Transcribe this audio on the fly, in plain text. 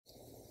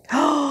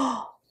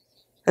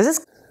Is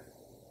this?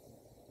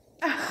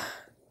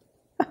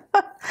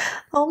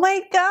 Oh my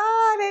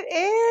God, it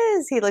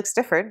is. He looks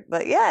different,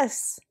 but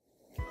yes.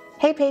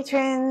 Hey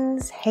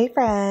patrons, hey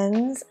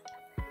friends.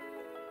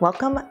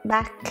 Welcome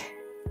back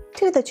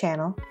to the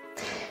channel.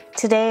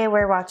 Today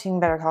we're watching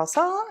Better Call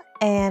Saul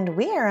and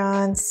we are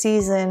on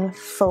season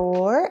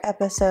 4,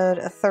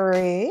 episode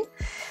 3.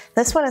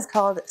 This one is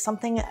called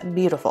Something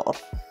Beautiful.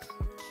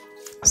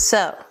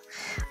 So,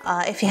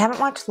 if you haven't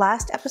watched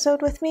last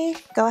episode with me,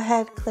 go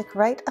ahead, click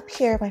right up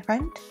here, my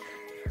friend.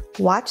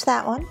 Watch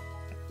that one.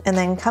 And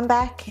then come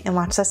back and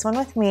watch this one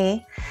with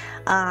me.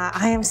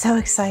 I am so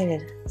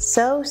excited.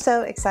 So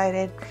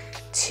excited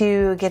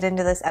to get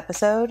into this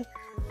episode.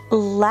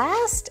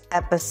 Last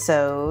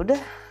episode,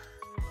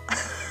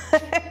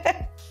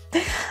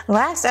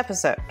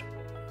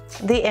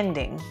 the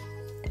ending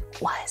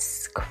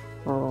was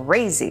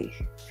crazy.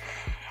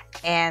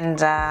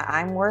 And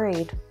I'm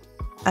worried.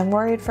 I'm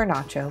worried for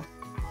Nacho.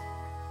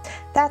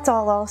 That's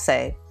all I'll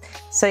say.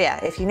 So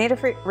yeah, if you need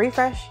a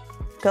refresh,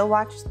 go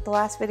watch the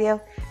last video.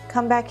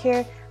 Come back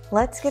here.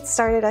 Let's get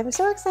started. I'm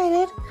so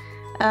excited.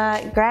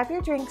 Grab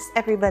your drinks,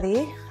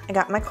 everybody. I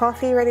got my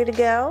coffee ready to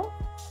go.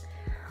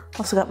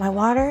 Also got my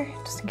water,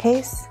 just in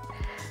case.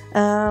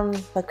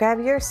 But grab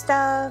your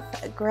stuff.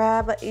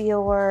 Grab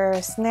your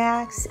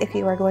snacks if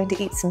you are going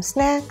to eat some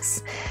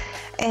snacks.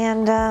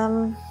 And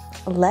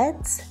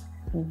let's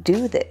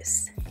do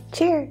this.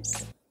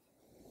 Cheers.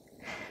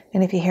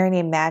 And if you hear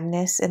any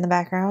madness in the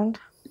background,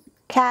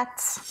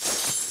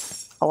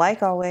 cats,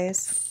 like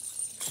always.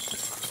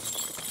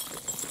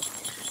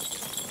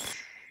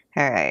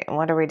 All right,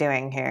 what are we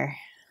doing here?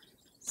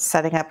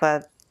 Setting up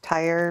a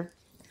tire.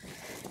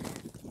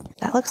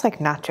 That looks like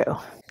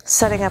Nacho.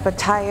 Setting up a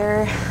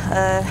tire,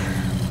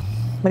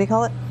 what do you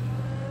call it?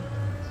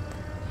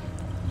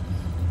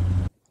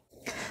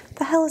 What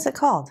the hell is it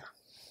called?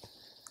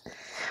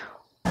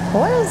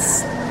 What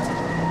is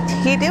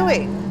he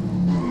doing?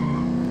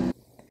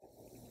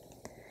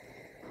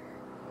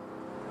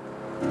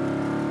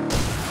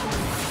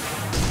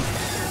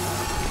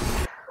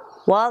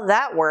 Well,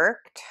 that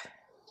worked.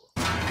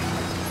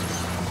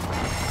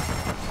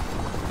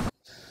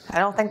 I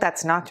don't think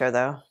that's Nacho,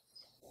 though.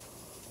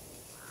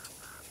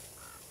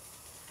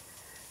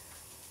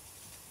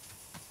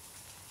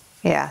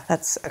 Yeah,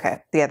 that's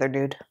okay. The other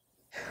dude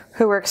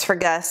who works for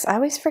Gus. I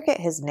always forget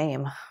his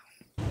name.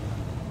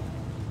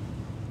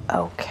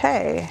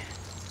 Okay.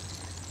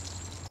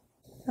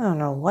 I don't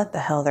know what the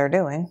hell they're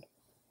doing.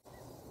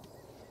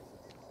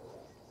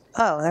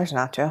 Oh, there's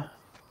Nacho.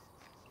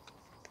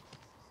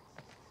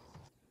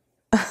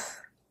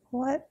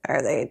 What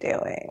are they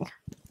doing?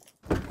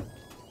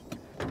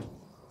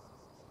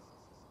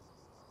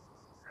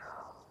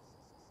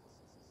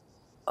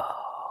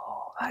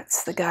 Oh,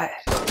 that's the guy.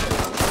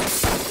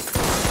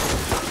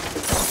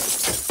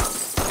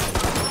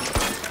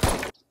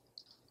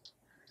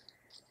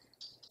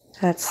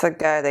 That's the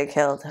guy they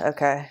killed.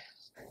 Okay.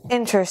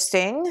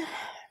 Interesting.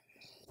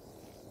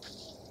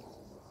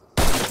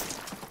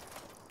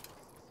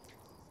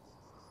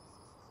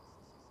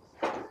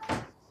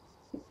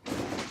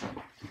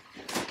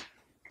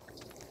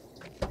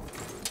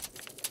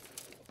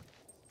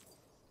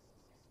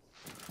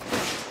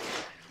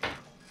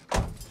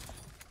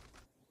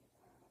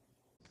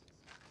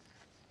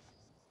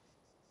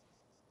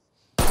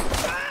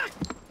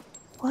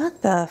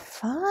 What the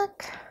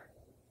fuck?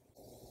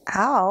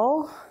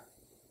 Ow.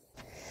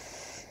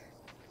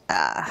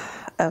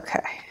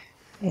 Okay.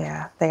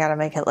 Yeah, they gotta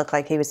make it look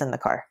like he was in the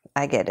car.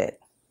 I get it.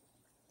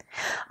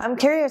 I'm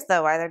curious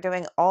though why they're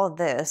doing all of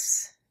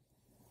this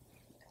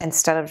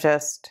instead of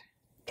just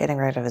getting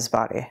rid of his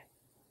body.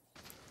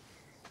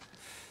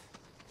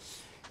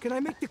 Can I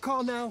make the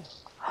call now?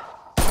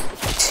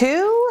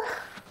 2?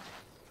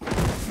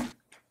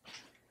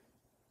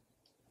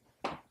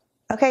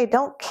 Okay,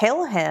 don't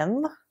kill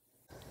him.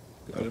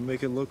 Gotta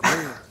make it look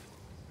real.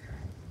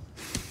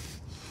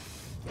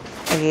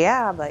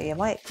 Yeah, but you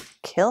might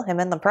kill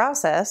him in the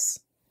process.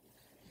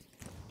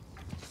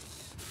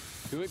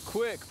 Do it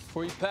quick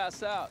before you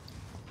pass out.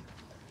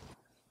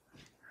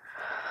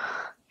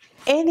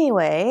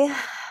 Anyway,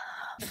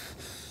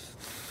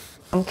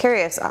 I'm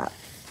curious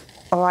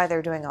why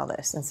they're doing all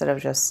this instead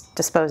of just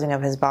disposing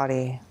of his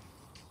body.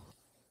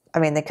 I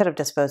mean, they could have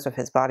disposed of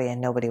his body and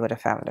nobody would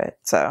have found it,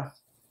 so.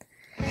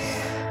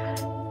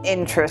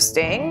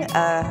 Interesting.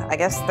 I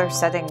guess they're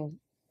setting,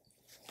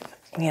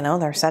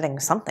 they're setting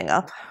something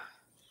up.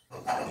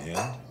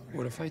 Yeah?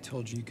 What if I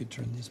told you you could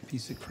turn this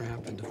piece of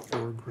crap into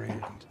 $4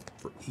 grand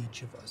for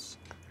each of us?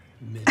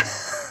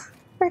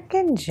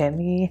 Frickin'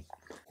 Jimmy.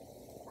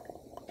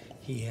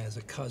 He has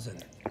a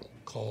cousin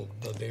called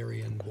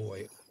Bavarian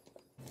Boy.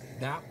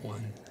 That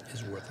one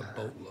is worth a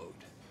boatload.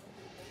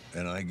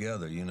 And I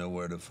gather you know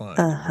where to find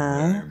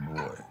Bavarian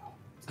Boy.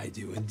 I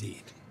do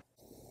indeed.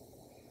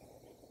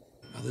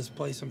 Now this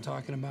place I'm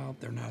talking about,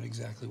 they're not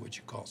exactly what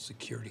you call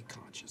security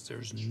conscious.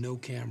 There's no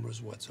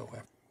cameras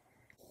whatsoever.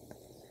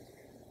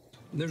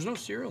 There's no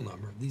serial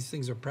number. These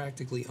things are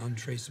practically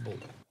untraceable.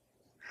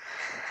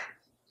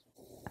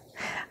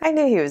 I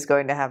knew he was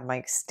going to have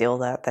Mike steal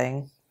that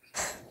thing.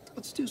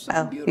 Let's do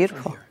something beautiful,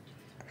 beautiful here.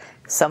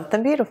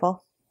 Something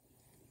beautiful.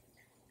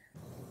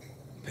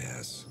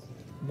 Pass.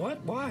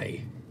 What?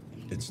 Why?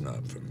 It's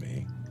not for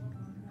me.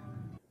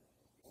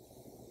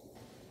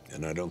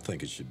 And I don't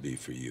think it should be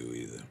for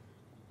you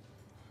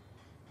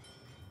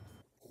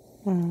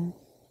either.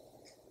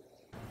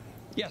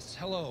 Yes,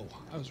 hello.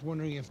 I was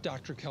wondering if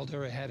Dr.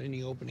 Caldera had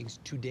any openings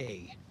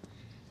today.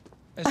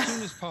 As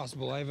soon as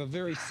possible. I have a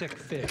very sick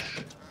fish.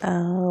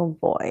 Oh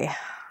boy.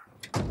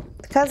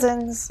 The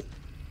cousins.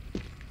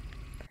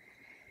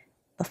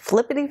 The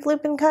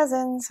flippity-flooping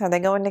cousins. Are they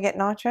going to get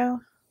Nacho?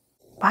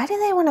 Why do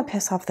they want to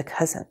piss off the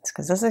cousins?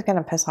 Because this is going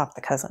to piss off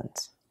the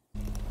cousins.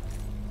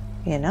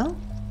 You know?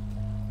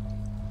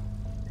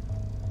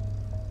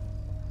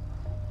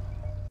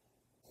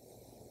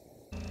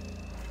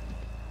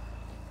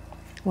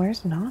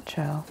 Where's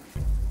Nacho?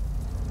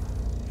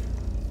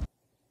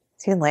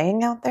 Is he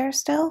laying out there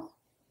still?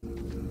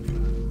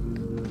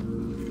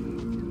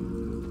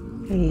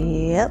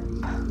 Yep.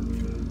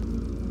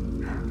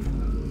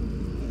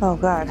 Oh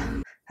God.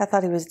 I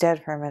thought he was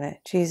dead for a minute.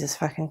 Jesus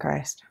fucking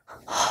Christ.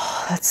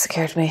 That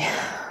scared me.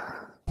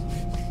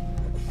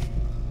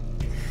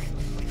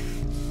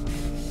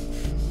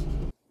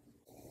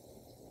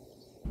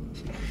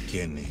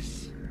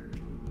 Kidneys.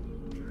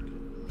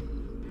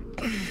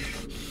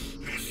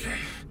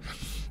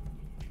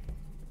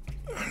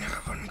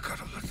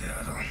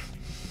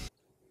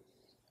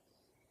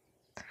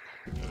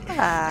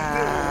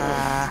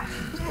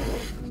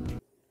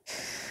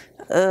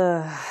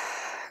 Ugh.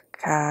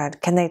 God.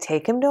 Can they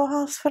take him to a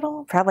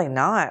hospital? Probably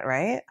not,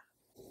 right?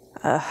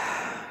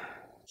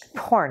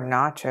 Poor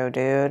Nacho,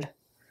 dude.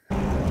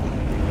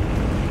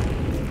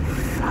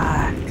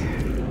 Fuck.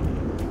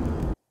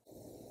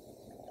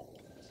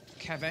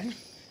 Kevin,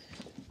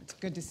 it's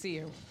good to see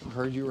you. I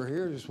heard you were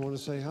here. Just want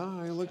to say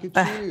hi. Look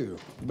at you,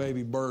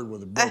 baby bird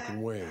with a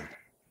broken wing.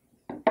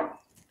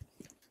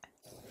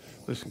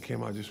 Listen,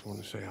 Kim, I just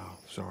want to say how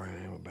sorry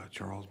I am about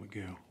Charles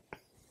McGill.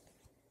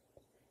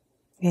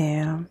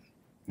 Yeah.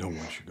 No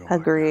one should go.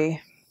 Agree.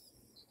 Like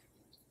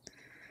that.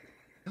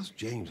 How's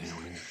James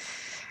handling it?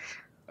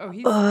 Oh,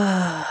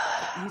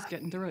 he's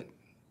getting through it.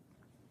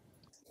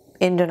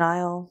 In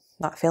denial,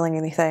 not feeling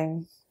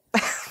anything.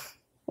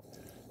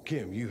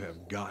 Kim, you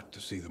have got to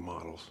see the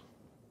models.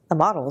 The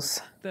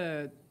models.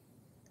 The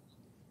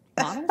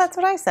models? That's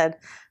what I said.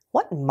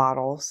 What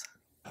models?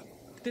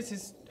 This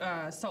is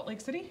Salt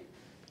Lake City?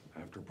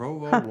 After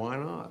Provo, why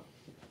not?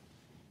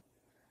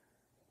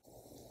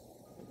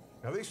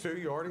 Now, these two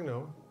you already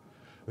know.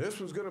 This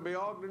one's going to be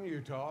Ogden,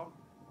 Utah.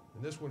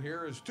 And this one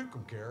here is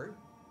Tucumcari.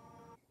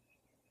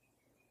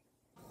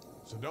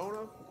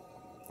 Sedona,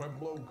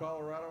 Pueblo,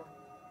 Colorado.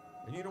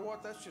 And you know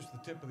what? That's just the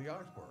tip of the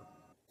iceberg.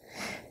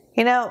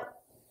 You know,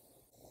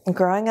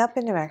 growing up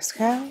in New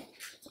Mexico,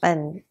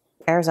 and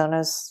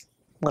Arizona's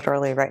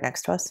literally right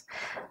next to us,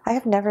 I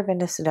have never been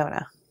to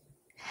Sedona.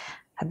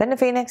 I've been to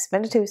Phoenix,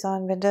 been to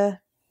Tucson, been to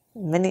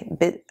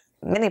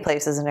many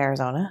places in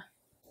Arizona.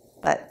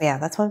 But yeah,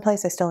 that's one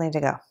place I still need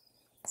to go.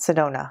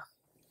 Sedona.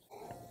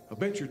 A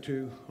bench or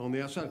two on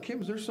the outside.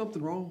 Kim, is there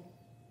something wrong?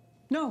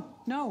 No.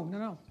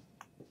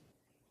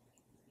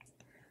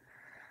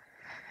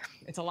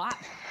 It's a lot.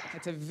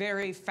 It's a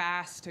very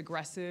fast,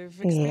 aggressive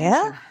expansion.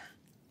 Yeah?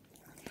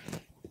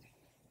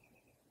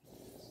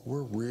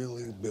 We're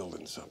really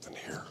building something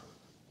here.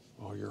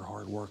 All your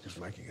hard work is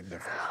making a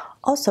difference.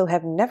 Also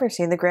have never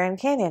seen the Grand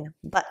Canyon,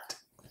 but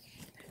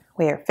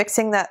we are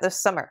fixing that this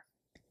summer.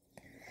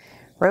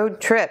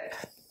 Road trip.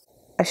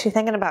 Is she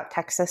thinking about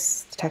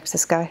Texas? The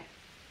Texas guy?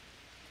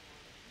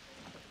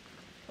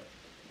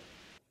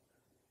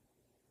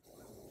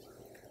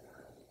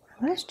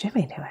 What is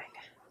Jimmy doing?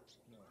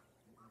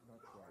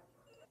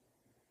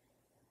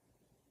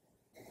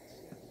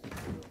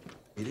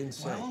 He didn't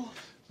say. Well,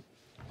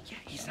 yeah,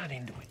 he's not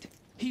into it.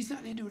 He's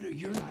not into it or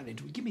you're not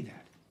into it. Give me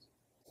that.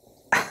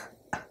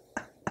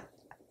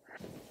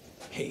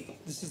 Hey,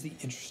 this is the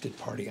interested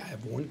party. I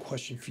have one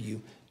question for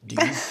you. Do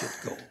you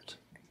fit gold?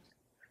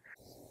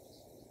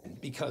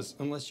 Because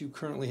unless you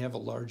currently have a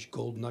large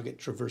gold nugget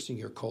traversing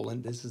your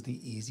colon, this is the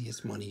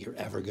easiest money you're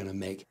ever gonna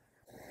make.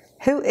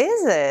 Who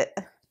is it?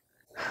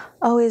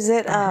 Oh, is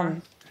it,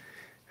 oh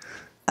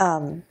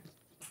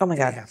my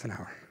God. Half an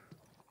hour.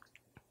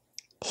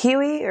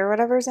 Huey, or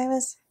whatever his name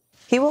is?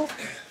 Huel?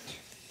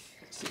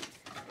 See,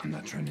 I'm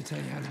not trying to tell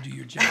you how to do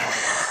your job.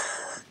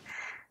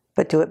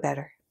 But do it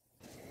better.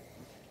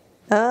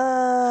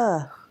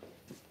 The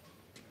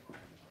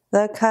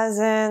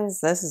cousins.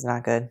 This is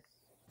not good.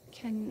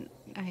 Can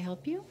I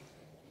help you?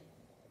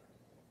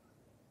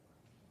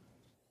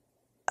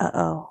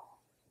 Uh-oh.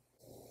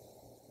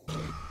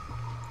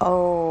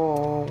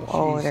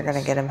 Oh, they're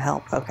gonna get him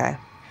help. Okay.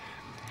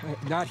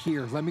 Not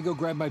here. Let me go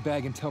grab my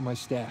bag and tell my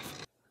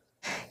staff.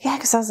 Yeah,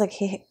 because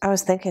I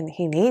was thinking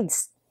he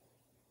needs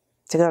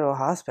to go to a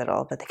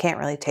hospital, but they can't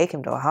really take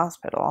him to a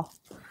hospital.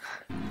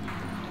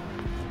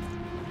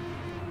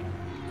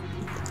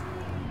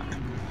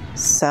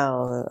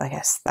 So I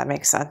guess that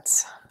makes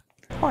sense.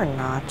 Poor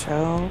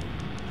Nacho.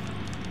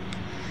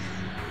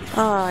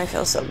 Oh, I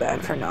feel so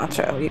bad for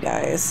Nacho, you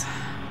guys.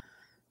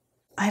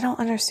 I don't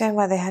understand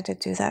why they had to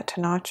do that to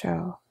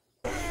Nacho.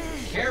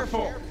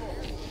 Careful!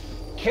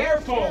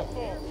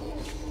 Careful!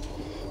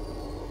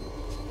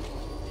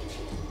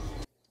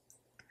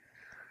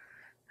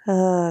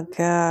 Oh,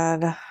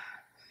 God.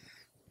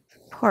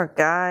 Poor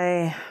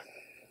guy.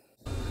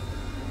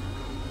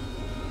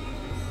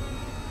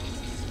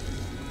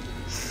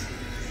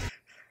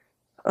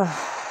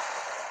 Ugh.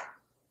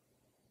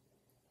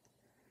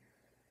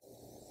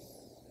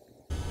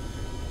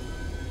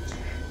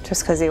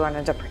 Just because he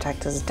wanted to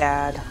protect his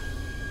dad.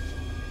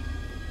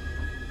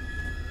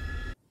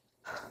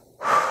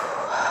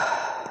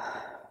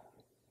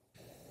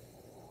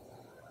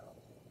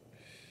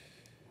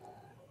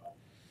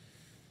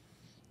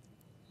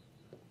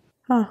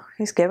 Oh,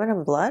 he's giving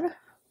him blood?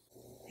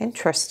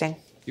 Interesting.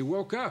 You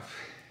woke up.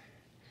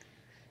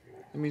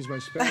 That means my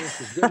Spanish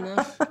was good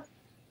enough.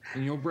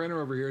 And your Brenner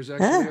over here is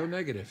actually O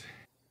negative.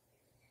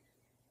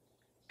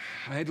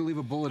 I had to leave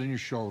a bullet in your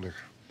shoulder.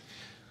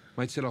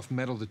 Might set off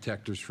metal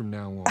detectors from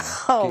now on.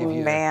 Oh,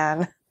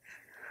 man.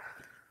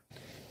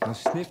 A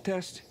sniff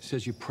test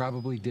says you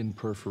probably didn't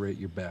perforate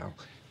your bowel.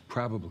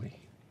 Probably.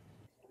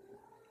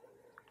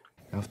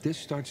 Now, if this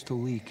starts to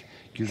leak,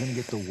 you're gonna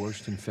get the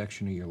worst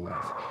infection of your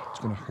life.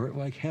 It's gonna hurt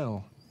like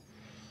hell,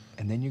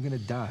 and then you're gonna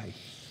die.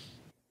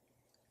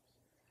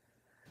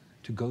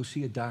 To go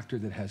see a doctor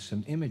that has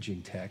some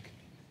imaging tech.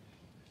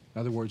 In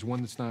other words,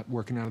 one that's not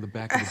working out of the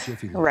back of a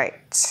Jiffy Lube.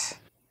 Right.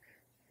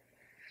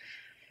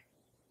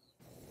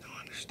 Now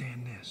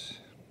understand this.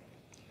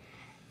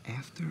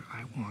 After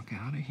I walk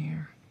out of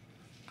here,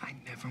 I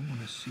never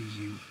want to see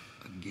you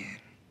again.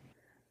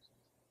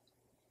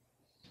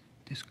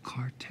 This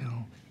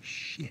cartel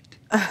shit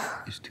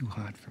is too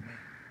hot for me.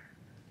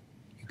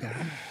 You got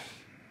it?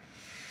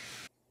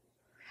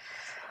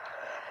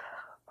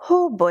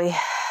 Oh, boy.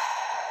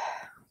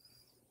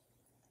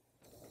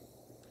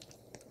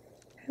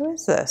 Who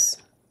is this?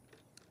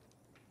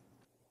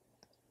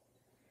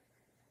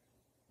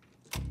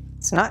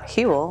 It's not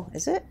Huel,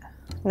 is it?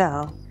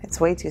 No, it's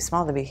way too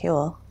small to be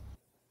Huel.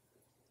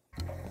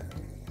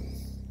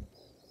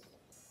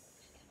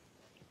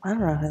 I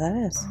don't know who that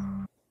is.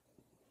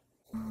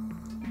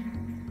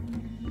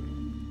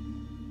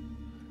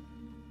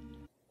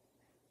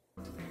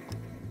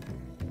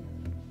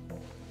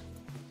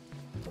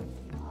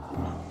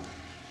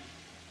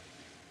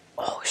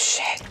 Oh,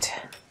 shit.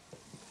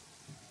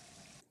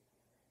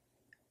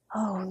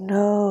 Oh,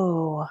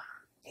 no.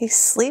 He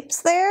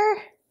sleeps there?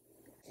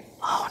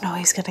 Oh, no,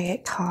 he's gonna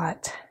get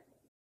caught.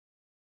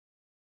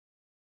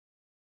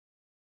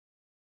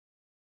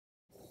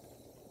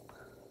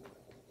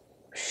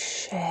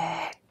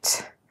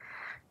 Shit.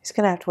 He's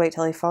gonna have to wait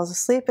till he falls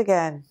asleep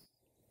again.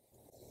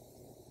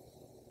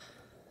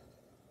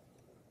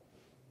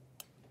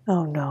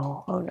 Oh,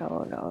 no. Oh, no,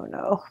 oh, no, oh,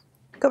 no.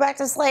 Go back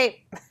to sleep.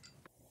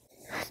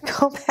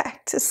 Go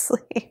back to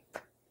sleep.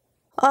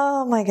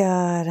 Oh, my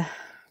God.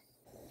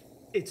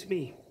 It's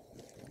me.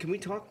 Can we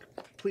talk,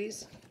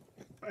 please?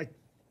 I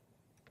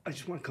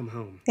just want to come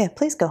home. Yeah,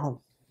 please go home.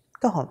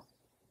 Go home.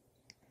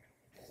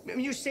 I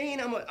mean, you're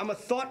saying I'm a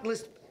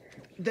thoughtless,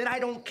 that I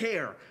don't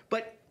care,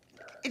 but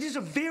it is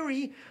a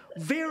very,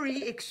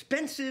 very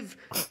expensive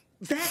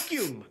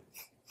vacuum.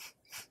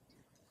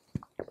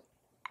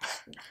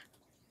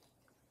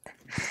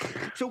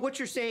 So what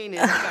you're saying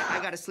is I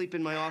got to sleep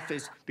in my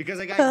office because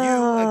I got you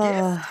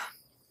a gift.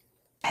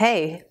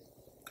 Hey,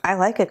 I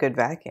like a good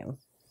vacuum.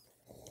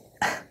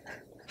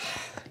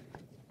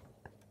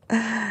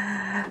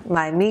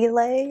 My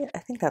Miele, I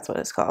think that's what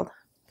it's called.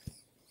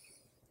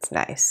 It's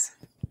nice.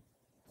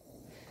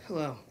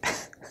 Hello.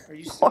 Are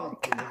you still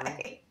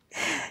delivering?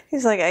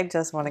 He's like, I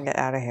just want to get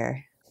out of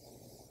here.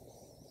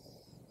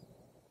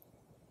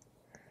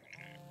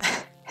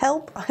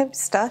 Help, I'm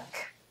stuck.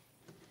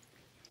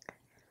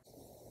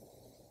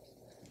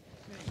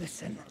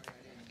 Listen.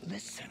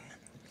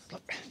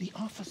 Look, the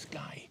office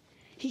guy,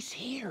 he's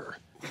here.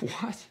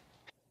 What?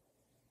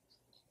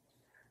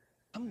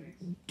 Come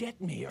get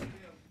me, or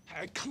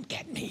come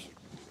get me.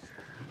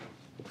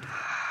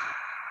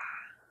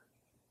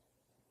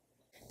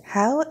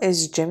 How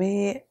is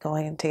Jimmy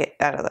going to get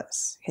out of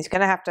this? He's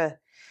going to have to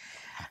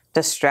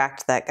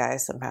distract that guy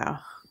somehow.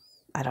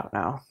 I don't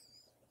know.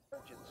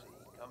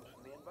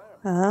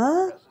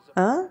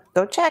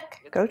 Go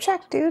check. Go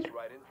check, dude.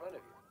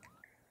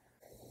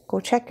 Go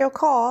check your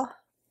car.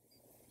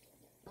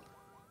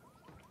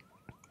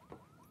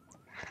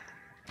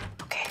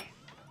 Okay.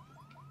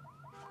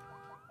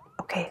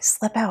 Okay,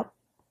 slip out.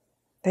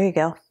 There you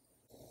go.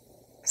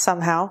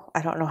 Somehow.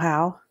 I don't know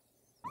how.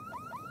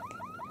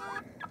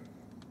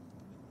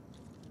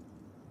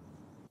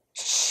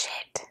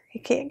 Shit. He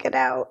can't get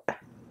out.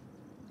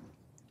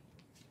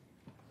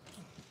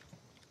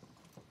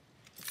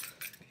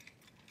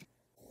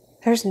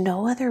 There's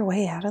no other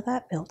way out of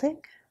that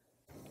building?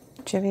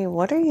 Jimmy,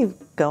 what are you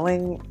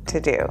going to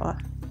do?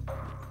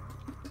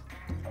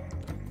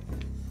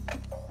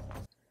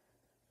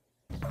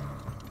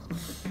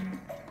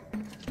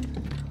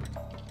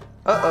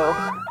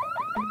 Uh-oh.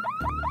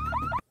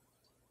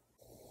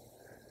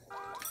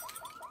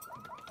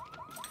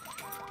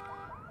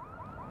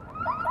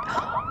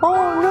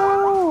 Oh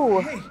no!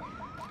 Hey.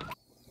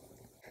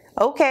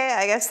 Okay,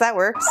 I guess that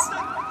works.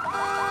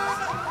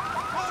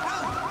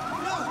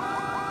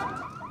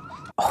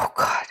 Oh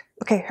god.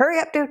 Okay, hurry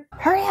up, dude.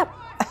 Hurry up.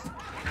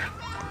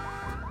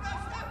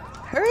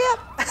 Hurry up.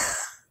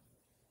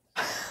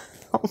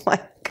 Oh my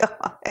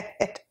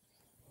god.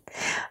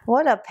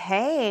 What a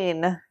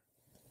pain.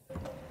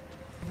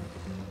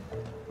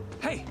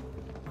 Hey!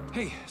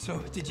 Hey, so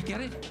did you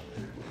get it?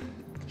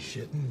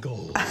 Shit and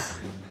gold.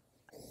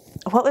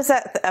 What was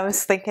that? I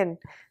was thinking,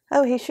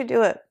 oh, he should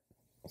do it.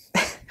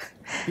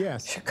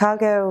 Yes.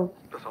 Chicago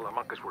The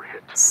Salamancas were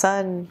hit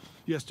Sun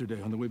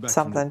yesterday on the way back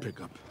something. from the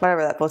pickup.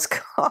 Whatever that was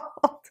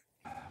called.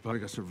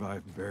 Vargas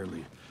survived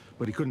barely,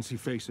 but he couldn't see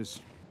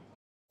faces.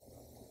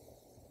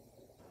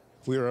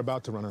 We are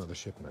about to run another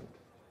shipment.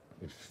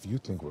 If you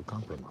think we're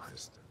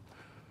compromised,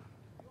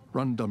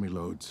 Run dummy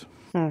loads.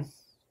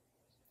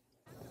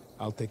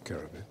 I'll take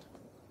care of it.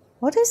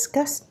 What is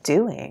Gus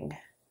doing?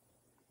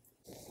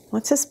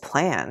 What's his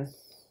plan?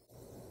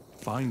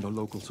 Find a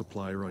local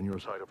supplier on your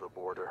side of the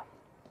border.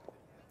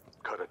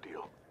 Cut a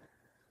deal.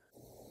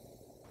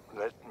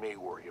 Let me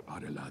worry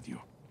about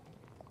Eladio.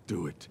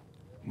 Do it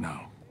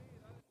now.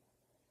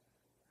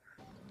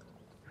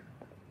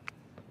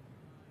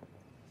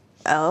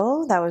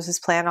 Oh, that was his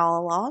plan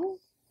all along?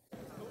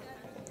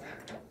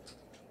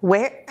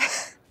 Where?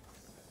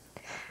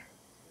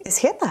 Is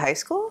he at the high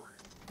school?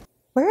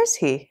 Where is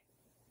he?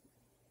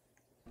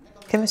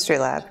 Chemistry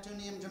lab.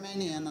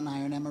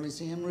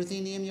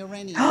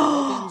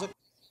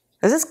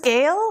 Is this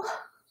Gale?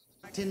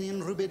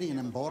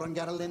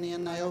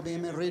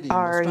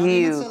 Are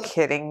you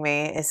kidding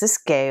me? Is this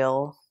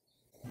Gale?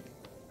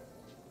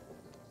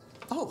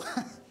 Oh,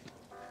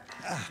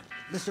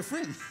 Mr.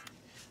 Fryn.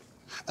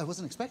 I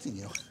wasn't expecting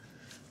you.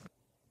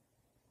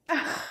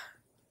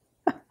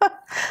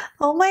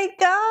 Oh my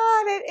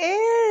god, it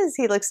is!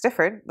 He looks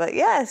different, but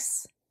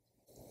yes.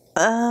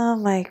 Oh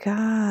my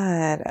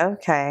god,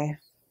 okay.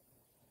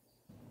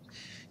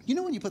 You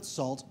know when you put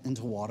salt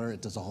into water,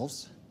 it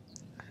dissolves?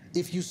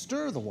 If you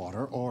stir the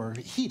water or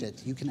heat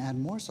it, you can add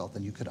more salt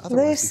than you could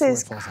otherwise This before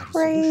is it falls out of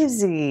solution.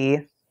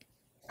 crazy.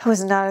 I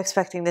was not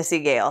expecting to see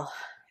Gale.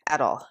 At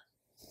all.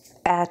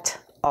 At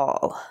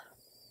all.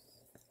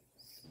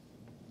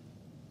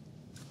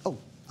 Oh,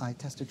 I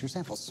tested your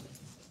samples.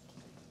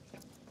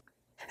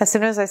 As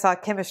soon as I saw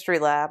chemistry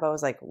lab, I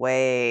was like,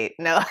 wait,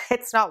 no,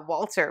 it's not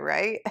Walter,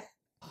 right?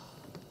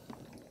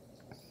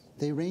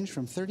 They range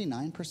from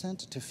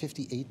 39% to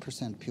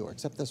 58% pure,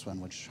 except this one,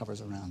 which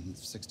hovers around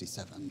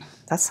 67.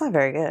 That's not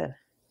very good.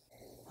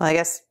 Well, I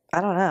guess,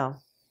 I don't know.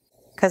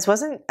 Because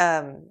wasn't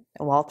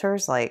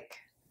Walter's like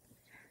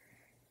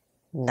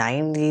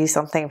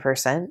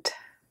 90-something%?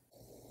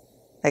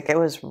 Like, it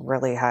was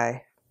really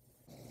high.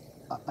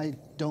 I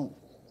don't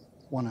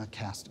want to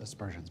cast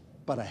aspersions,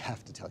 but I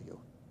have to tell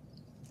you,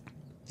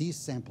 these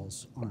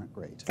samples aren't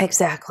great.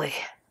 Exactly.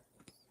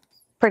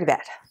 Pretty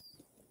bad.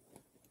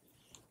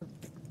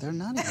 They're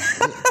not even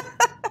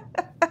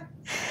good.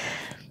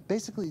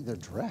 Basically, they're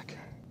dreck.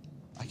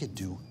 I could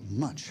do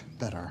much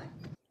better.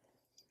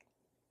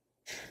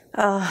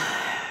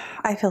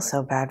 I feel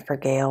so bad for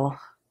Gale.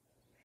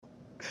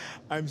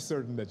 I'm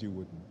certain that you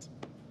wouldn't.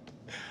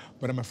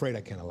 But I'm afraid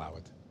I can't allow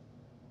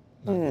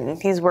it.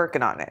 He's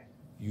working on it.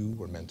 You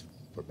were meant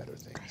for better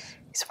things.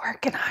 He's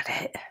working on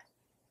it.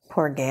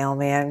 Poor Gale,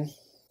 man.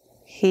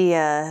 He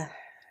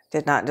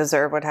did not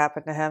deserve what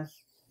happened to him.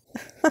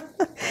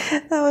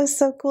 That was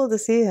so cool to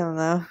see him,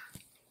 though.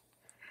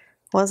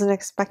 Wasn't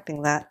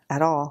expecting that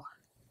at all.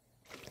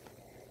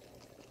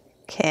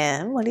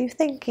 Kim, what are you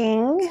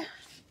thinking?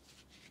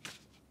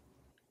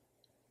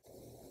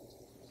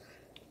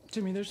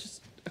 Jimmy, there's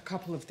just a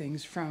couple of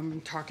things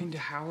from talking to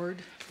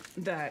Howard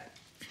that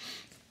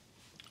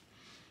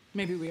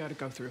maybe we ought to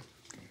go through.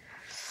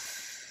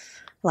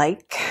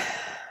 Like?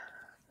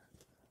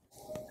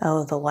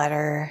 Oh, the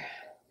letter.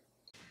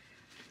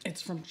 It's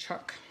from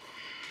Chuck.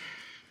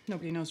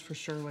 Nobody knows for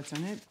sure what's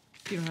in it.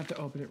 You don't have to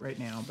open it right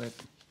now, but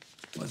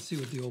Let's see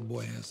what the old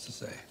boy has to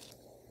say.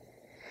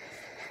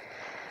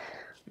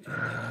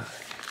 And,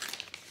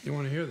 you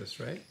want to hear this,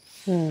 right?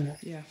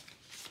 yeah,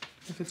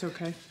 if it's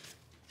okay.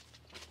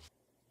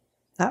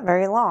 Not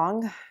very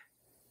long.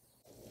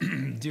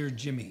 Dear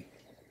Jimmy,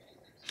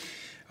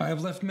 I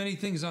have left many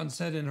things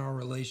unsaid in our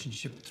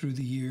relationship through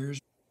the years.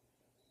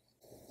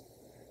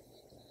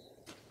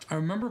 I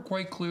remember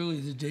quite clearly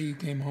the day you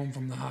came home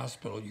from the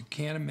hospital. You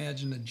can't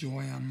imagine the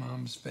joy on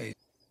Mom's face.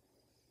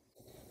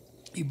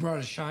 You brought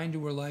a shine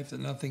to her life that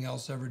nothing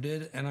else ever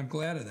did, and I'm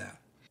glad of that.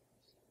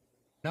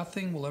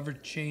 Nothing will ever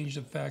change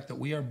the fact that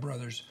we are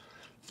brothers,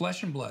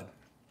 flesh and blood.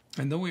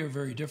 And though we are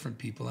very different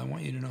people, I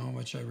want you to know how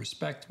much I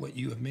respect what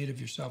you have made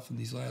of yourself in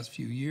these last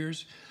few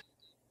years.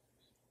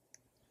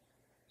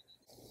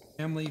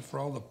 Family, for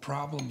all the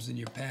problems in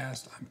your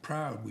past, I'm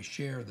proud we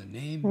share the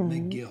name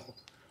McGill.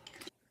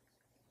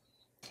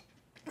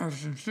 I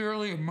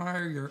sincerely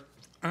admire your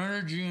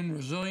energy and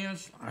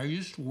resilience. I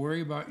used to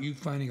worry about you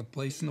finding a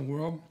place in the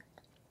world,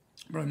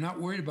 but I'm not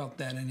worried about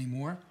that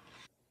anymore.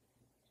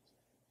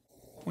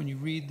 When you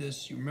read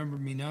this, you remember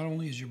me not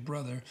only as your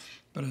brother,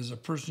 but as a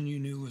person you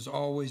knew was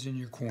always in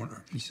your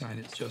corner. He signed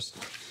it just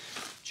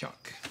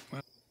Chuck.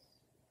 Well,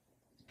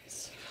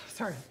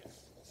 Sorry.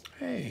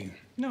 hey.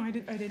 No, I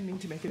didn't mean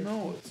to make it.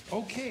 No, it's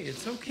okay.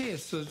 It's okay.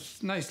 It's a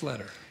nice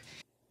letter.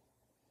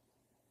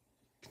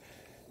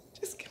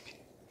 Just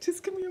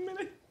give me a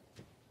minute.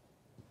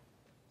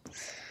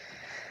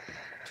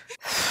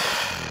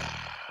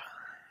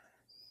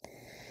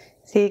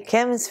 See,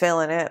 Kim's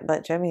feeling it,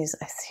 but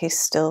he's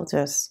still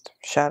just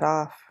shut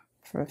off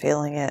from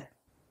feeling it.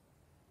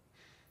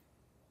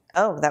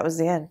 Oh, that was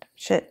the end.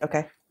 Shit,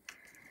 okay.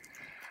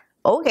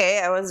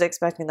 Okay, I wasn't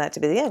expecting that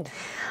to be the end.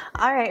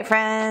 All right,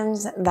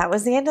 friends, that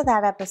was the end of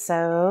that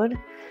episode.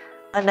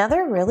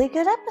 Another really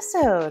good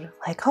episode,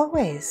 like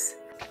always.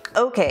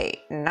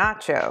 Okay,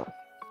 Nacho.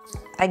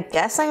 I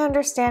guess I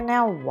understand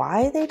now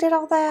why they did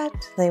all that.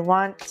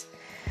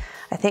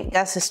 I think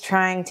Gus is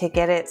trying to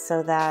get it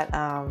so that,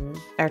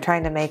 or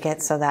trying to make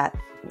it so that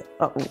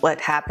what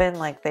happened,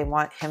 like they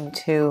want him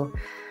to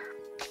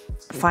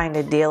find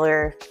a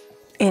dealer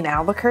in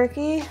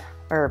Albuquerque,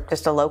 or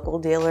just a local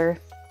dealer,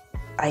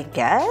 I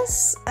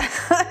guess.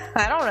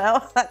 I don't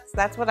know.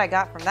 That's what I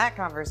got from that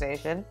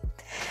conversation.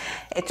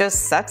 It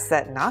just sucks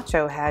that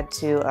Nacho had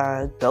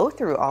to go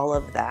through all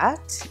of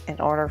that in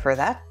order for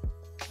that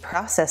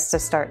process to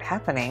start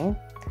happening.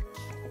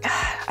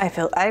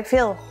 I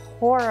feel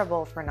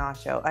horrible for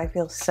Nacho. I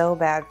feel so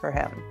bad for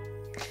him.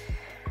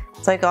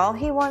 It's like all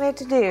he wanted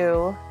to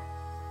do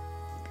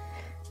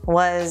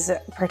was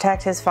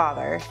protect his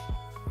father.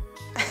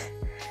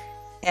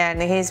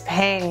 And he's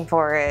paying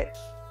for it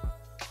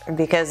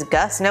because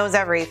Gus knows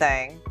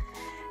everything.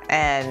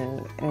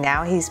 And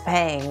now he's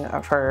paying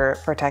for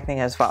protecting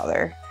his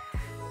father.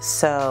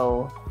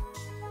 So,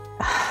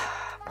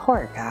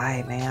 poor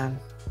guy, man.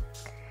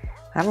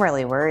 I'm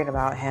really worried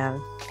about him.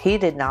 He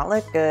did not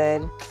look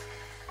good.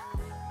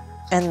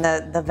 And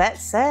the vet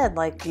said,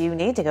 like, you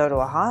need to go to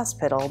a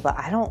hospital, but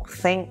I don't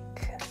think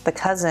the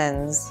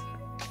cousins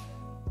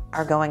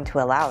are going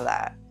to allow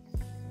that.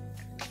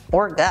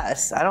 Or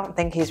Gus. I don't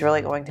think he's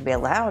really going to be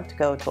allowed to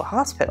go to a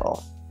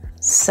hospital.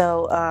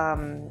 So,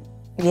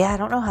 yeah, I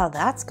don't know how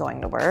that's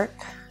going to work.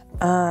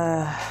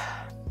 I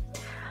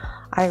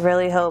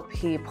really hope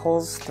he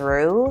pulls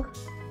through.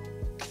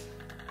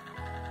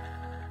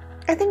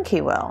 I think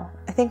he will.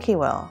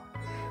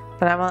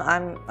 But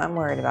I'm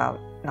worried about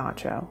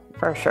Nacho,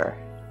 for sure.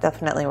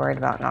 Definitely worried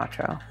about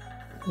Nacho.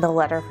 The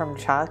letter from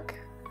Chuck,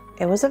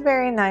 it was a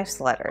very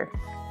nice letter.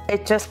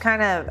 It just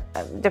kind of,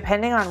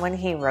 depending on when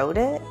he wrote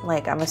it,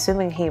 like I'm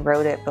assuming he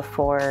wrote it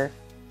before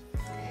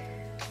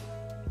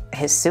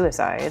his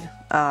suicide.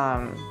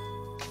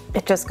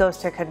 It just goes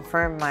to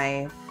confirm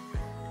my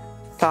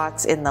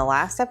thoughts in the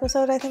last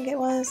episode, I think it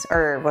was.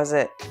 Or was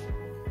it?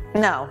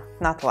 No,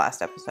 not the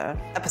last episode.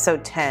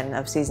 Episode 10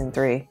 of season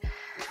 3.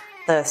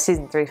 The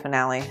season 3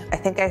 finale. I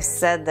think I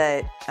said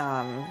that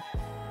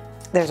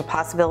there's a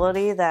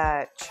possibility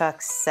that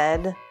Chuck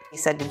said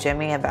to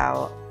Jimmy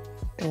about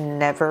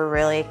never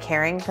really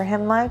caring for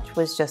him much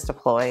was just a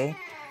ploy.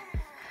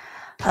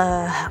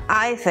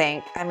 I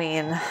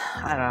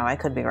don't know, I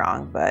could be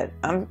wrong, but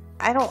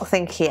I don't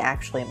think he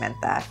actually meant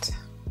that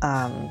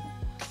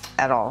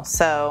at all.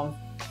 So,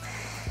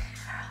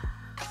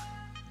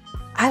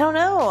 I don't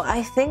know.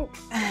 I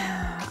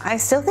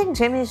still think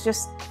Jimmy's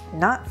just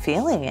not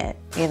feeling it,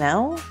 you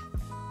know?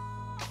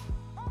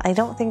 I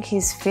don't think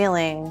he's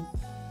feeling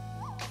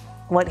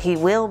what he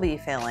will be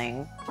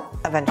feeling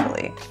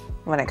eventually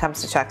when it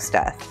comes to Chuck's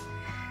death.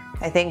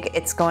 I think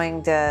it's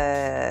going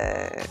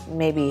to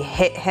maybe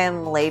hit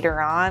him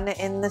later on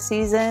in the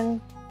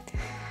season.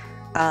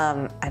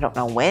 I don't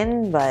know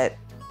when, but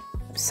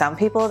some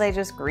people, they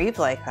just grieve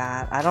like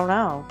that. I don't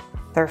know.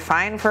 They're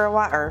fine for a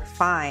while,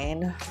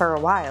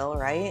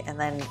 right? And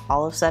then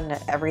all of a sudden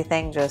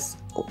everything just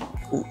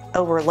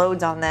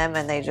overloads on them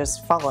and they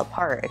just fall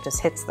apart. It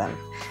just hits them.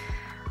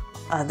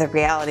 The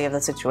reality of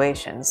the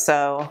situation.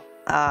 So,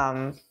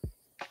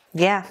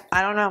 yeah,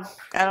 I don't know.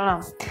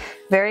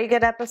 Very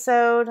good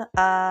episode.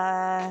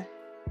 I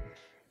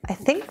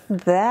think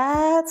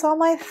that's all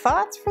my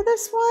thoughts for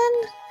this one.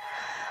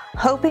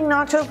 Hoping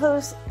Nacho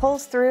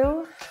pulls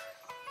through.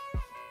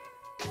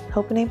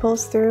 Hoping he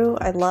pulls through.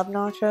 I love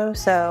Nacho,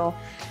 so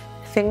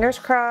fingers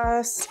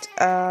crossed.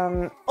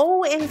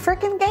 Oh, and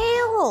frickin'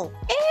 Gail!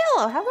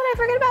 Gail! How could I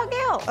forget about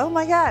Gail? Oh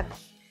my god.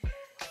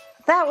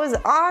 That was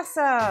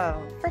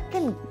awesome!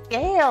 Frickin'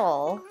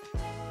 Gail!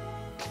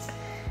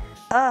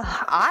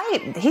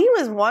 He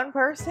was one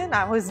person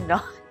I was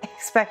not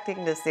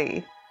expecting to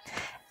see.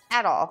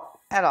 At all.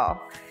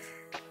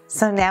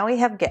 So now we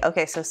have,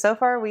 okay, so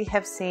far we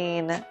have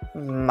seen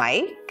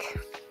Mike,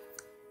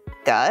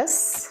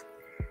 Gus,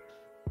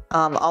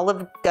 all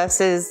of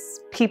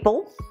Gus's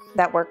people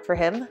that work for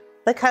him,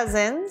 the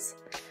cousins,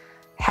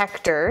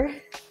 Hector,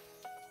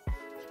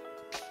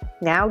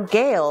 now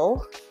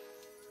Gail.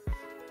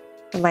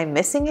 Am I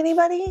missing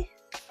anybody?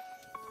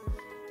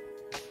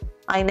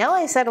 I know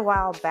I said a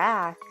while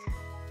back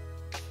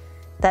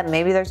that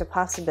maybe there's a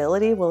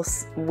possibility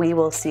we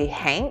will see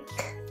Hank,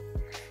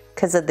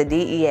 because of the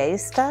DEA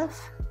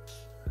stuff.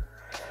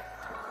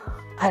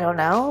 I don't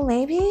know,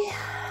 maybe.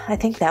 I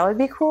think that would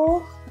be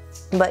cool.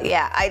 But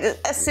yeah,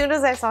 as soon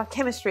as I saw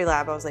chemistry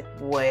lab, I was like,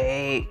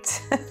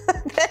 wait.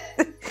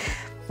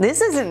 This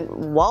isn't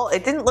Walt.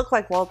 It didn't look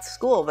like Walt's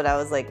school, but I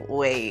was like,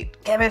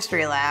 wait,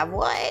 chemistry lab,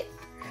 what?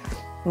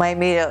 My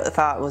immediate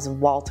thought was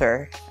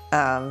Walter.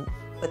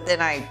 But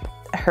then I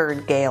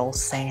heard Gail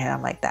sing it.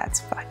 I'm like, that's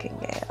fucking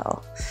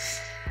Gail.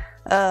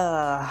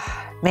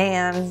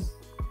 Man,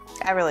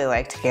 I really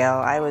liked Gail.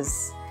 I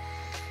was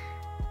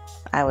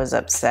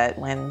upset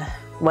when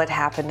what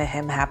happened to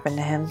him happened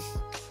to him.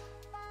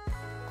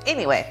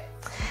 Anyway,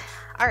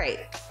 all right,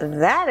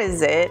 that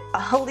is it.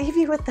 I'll leave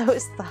you with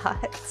those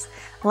thoughts.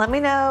 Let me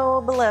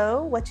know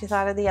below what you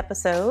thought of the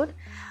episode.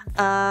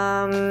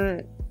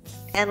 And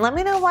let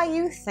me know why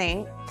you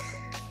think,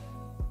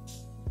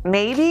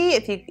 maybe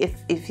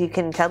if you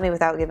can tell me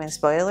without giving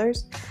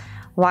spoilers,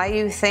 why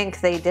you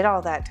think they did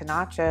all that to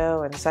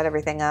Nacho and set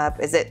everything up.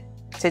 Is it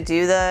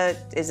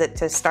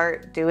to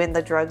start doing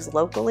the drugs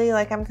locally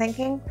like I'm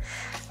thinking?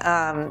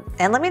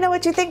 And let me know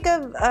what you think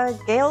of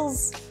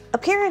Gail's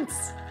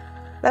appearance.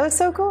 That was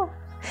so cool.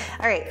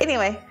 All right,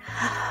 anyway,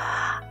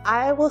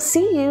 I will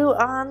see you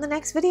on the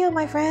next video,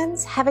 my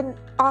friends. Have an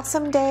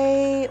awesome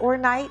day or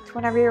night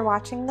whenever you're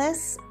watching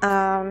this.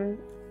 I'll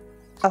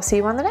see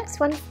you on the next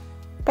one.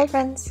 Bye,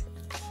 friends.